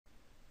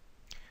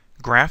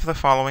graph the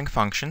following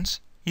functions.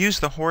 Use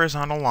the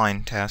horizontal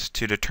line test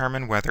to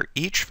determine whether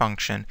each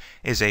function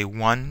is a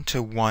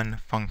one-to-one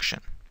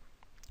function.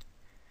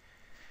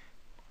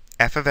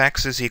 f of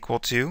x is equal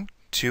to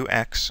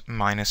 2x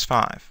minus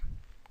 5.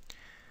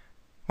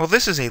 Well,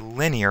 this is a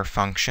linear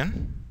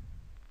function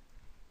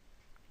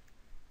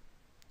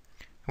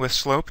with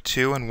slope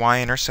 2 and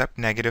y-intercept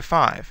negative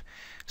 5.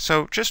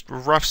 So just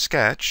rough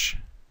sketch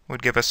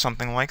would give us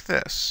something like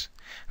this.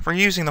 If we're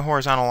using the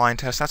horizontal line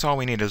test, that's all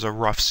we need is a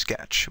rough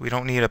sketch. We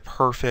don't need a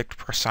perfect,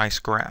 precise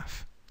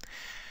graph.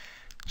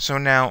 So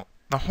now,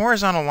 the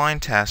horizontal line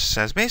test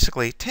says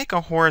basically take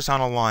a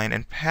horizontal line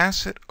and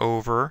pass it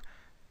over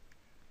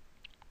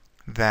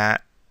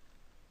that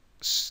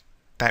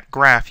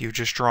graph you've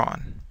just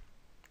drawn.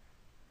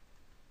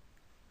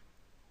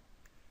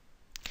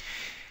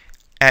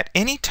 At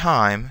any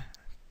time,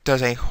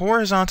 does a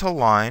horizontal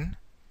line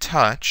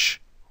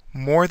touch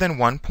more than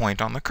one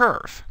point on the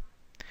curve?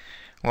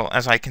 Well,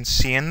 as I can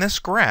see in this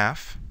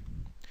graph,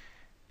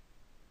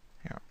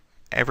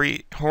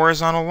 every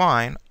horizontal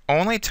line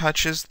only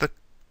touches the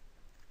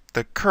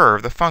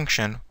curve, the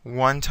function,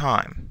 one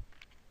time.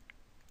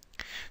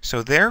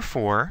 So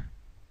therefore,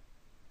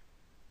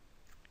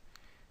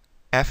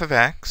 f of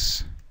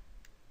x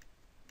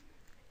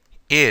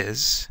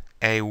is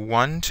a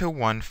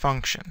one-to-one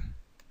function.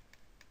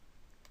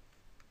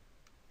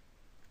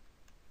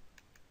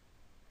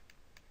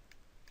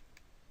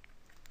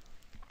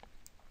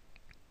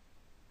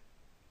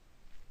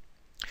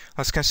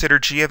 Let's consider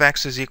g of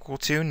x is equal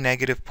to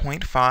negative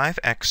 0.5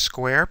 x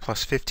squared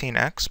plus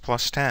 15x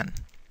plus 10.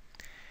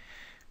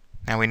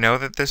 Now we know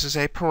that this is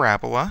a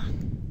parabola,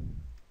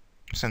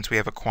 since we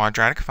have a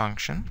quadratic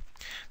function.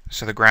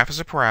 So the graph is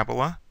a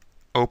parabola,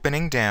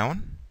 opening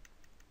down.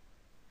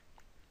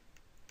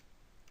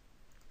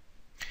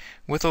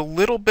 With a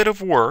little bit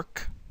of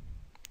work,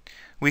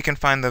 we can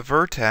find the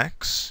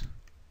vertex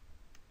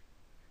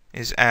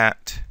is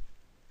at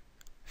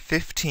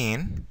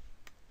 15,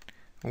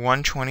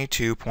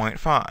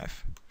 122.5.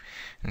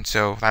 And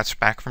so that's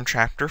back from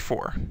chapter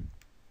 4.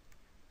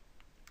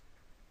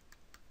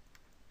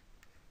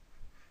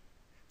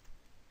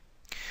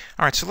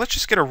 Alright, so let's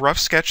just get a rough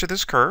sketch of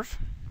this curve.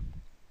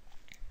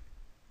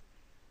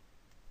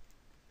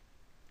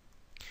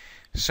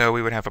 So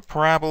we would have a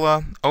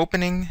parabola,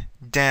 opening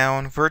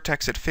down,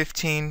 vertex at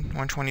 15,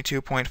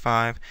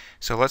 122.5.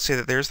 So let's say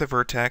that there's the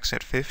vertex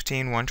at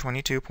 15,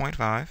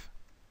 122.5.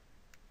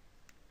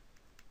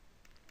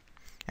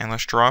 And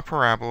let's draw a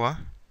parabola.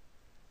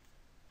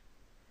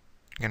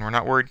 Again, we're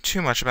not worried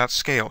too much about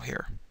scale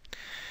here.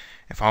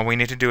 If all we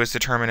need to do is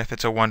determine if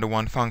it's a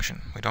one-to-one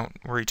function, we don't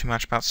worry too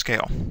much about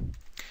scale.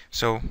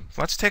 So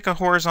let's take a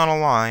horizontal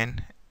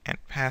line and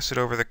pass it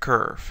over the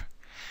curve.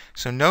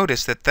 So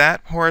notice that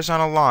that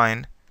horizontal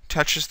line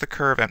touches the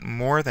curve at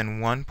more than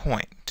one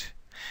point.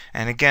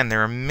 And again,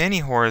 there are many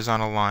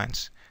horizontal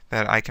lines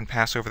that I can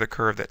pass over the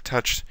curve that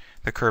touch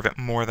the curve at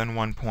more than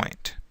one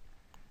point.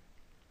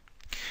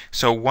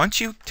 So once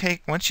you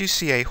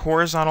see a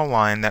horizontal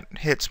line that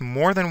hits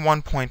more than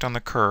one point on the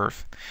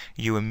curve,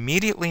 you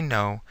immediately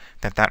know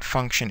that that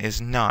function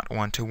is not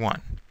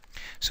one-to-one.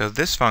 So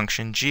this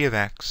function, g of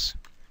x,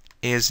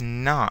 is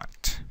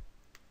not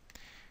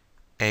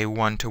a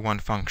one-to-one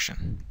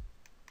function.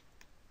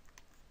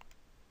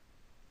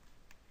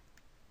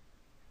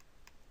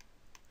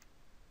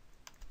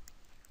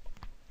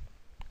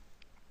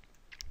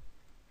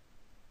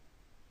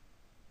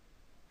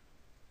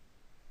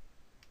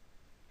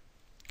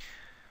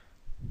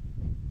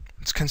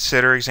 Let's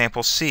consider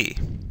example C,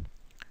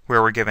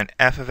 where we're given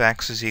f of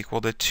x is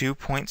equal to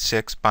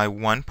 2.6 by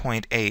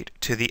 1.8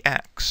 to the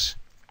x.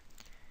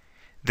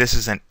 This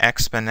is an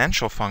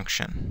exponential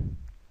function.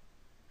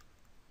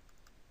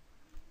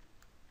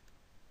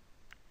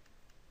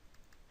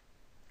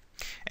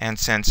 And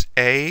since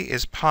a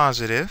is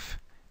positive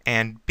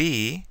and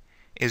b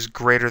is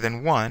greater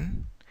than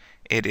 1,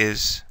 it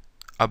is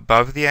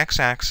above the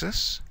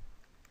x-axis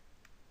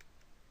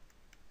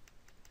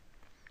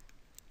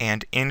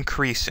and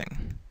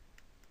increasing.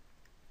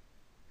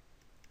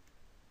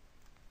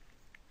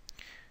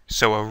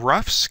 So a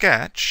rough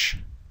sketch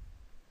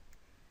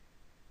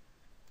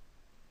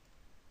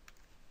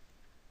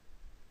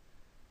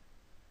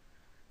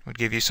would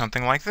give you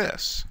something like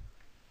this.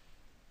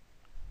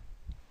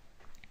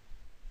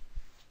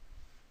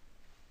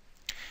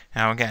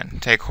 Now again,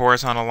 take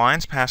horizontal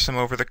lines, pass them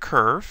over the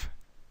curve.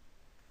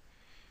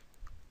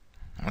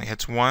 Only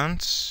hits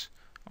once,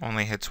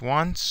 only hits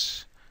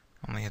once,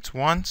 only hits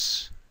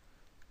once,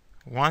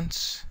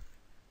 once.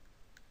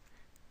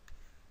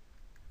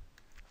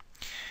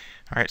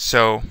 Alright,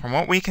 so from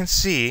what we can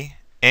see,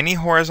 any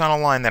horizontal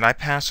line that I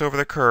pass over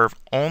the curve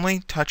only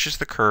touches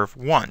the curve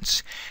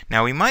once.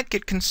 Now we might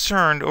get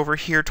concerned over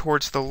here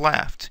towards the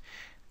left,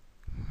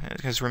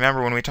 because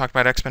remember when we talk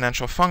about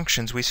exponential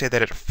functions, we say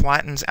that it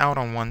flattens out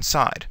on one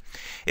side.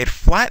 It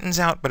flattens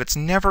out, but it's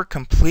never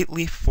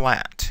completely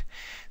flat.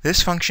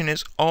 This function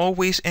is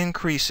always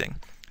increasing.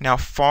 Now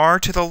far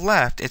to the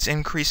left, it's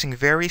increasing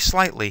very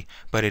slightly,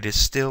 but it is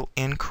still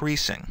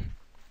increasing.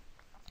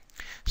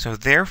 So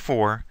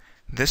therefore,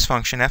 this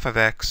function f of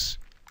x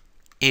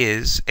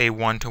is a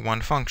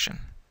one-to-one function.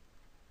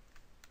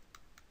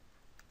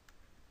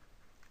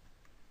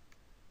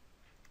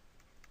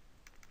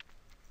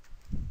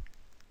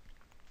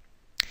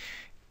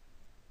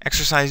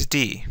 Exercise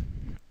D.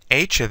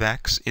 H of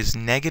x is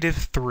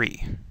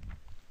 -3.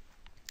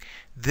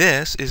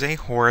 This is a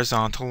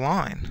horizontal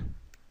line.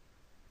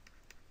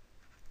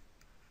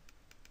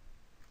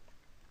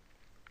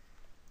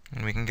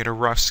 And we can get a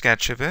rough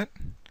sketch of it.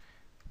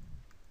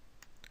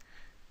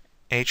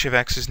 H of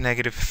x is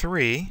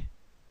 -3.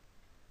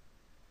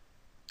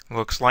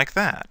 Looks like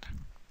that.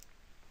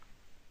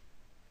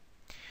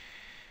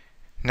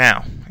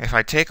 Now, if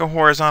I take a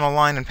horizontal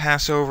line and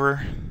pass it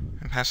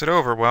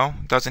over, well,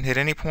 it doesn't hit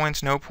any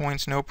points, no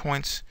points, no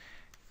points.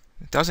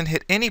 It doesn't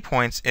hit any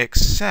points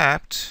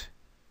except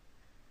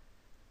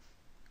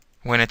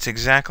when it's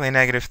exactly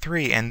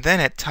 -3, and then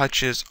it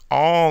touches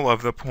all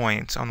of the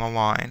points on the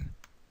line.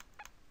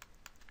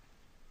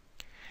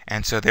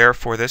 And so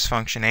therefore this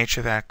function h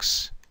of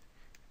x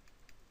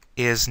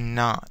is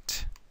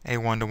not a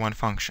one-to-one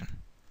function.